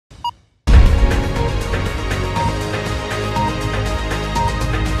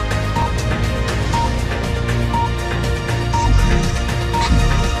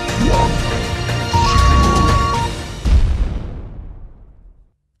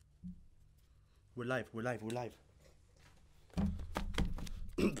We're live.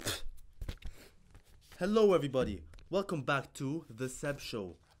 Hello everybody, welcome back to The Seb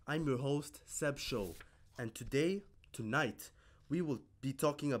Show. I'm your host, Seb Show, and tonight, we will be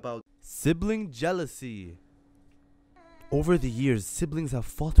talking about sibling jealousy. Over the years, siblings have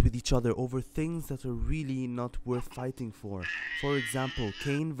fought with each other over things that are really not worth fighting for. For example,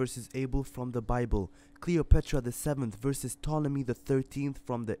 Cain versus Abel from the Bible, Cleopatra VII versus Ptolemy XIII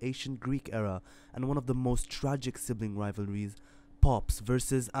from the ancient Greek era, and one of the most tragic sibling rivalries, Pops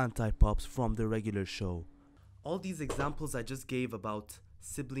versus Anti-Pops from the regular show. All these examples I just gave about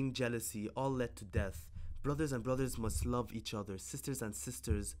sibling jealousy all led to death. Brothers and brothers must love each other. Sisters and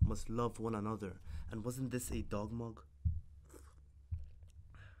sisters must love one another. And wasn't this a dog mug?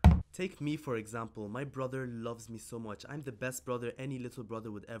 Take me for example. My brother loves me so much. I'm the best brother any little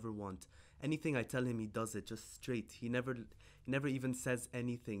brother would ever want. Anything I tell him, he does it, just straight. He never even says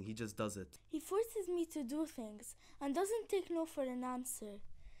anything, he just does it. He forces me to do things and doesn't take no for an answer.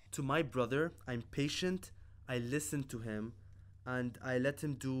 To my brother, I'm patient, I listen to him, and I let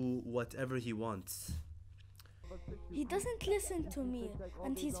him do whatever he wants. He doesn't listen to me,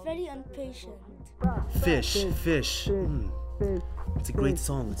 and he's very impatient. Fish. It's a great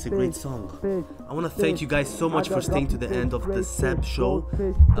song, I want to thank you guys so much for staying to the end of the Seb Show.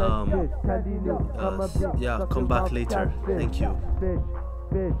 Yeah, come back later. Thank you.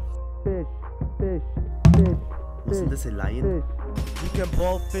 Wasn't this a lion? You can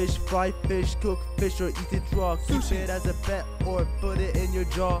boil fish, fry fish, cook fish, or eat it raw. Keep it as a pet or put it in your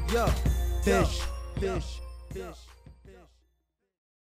jaw. Yeah, fish.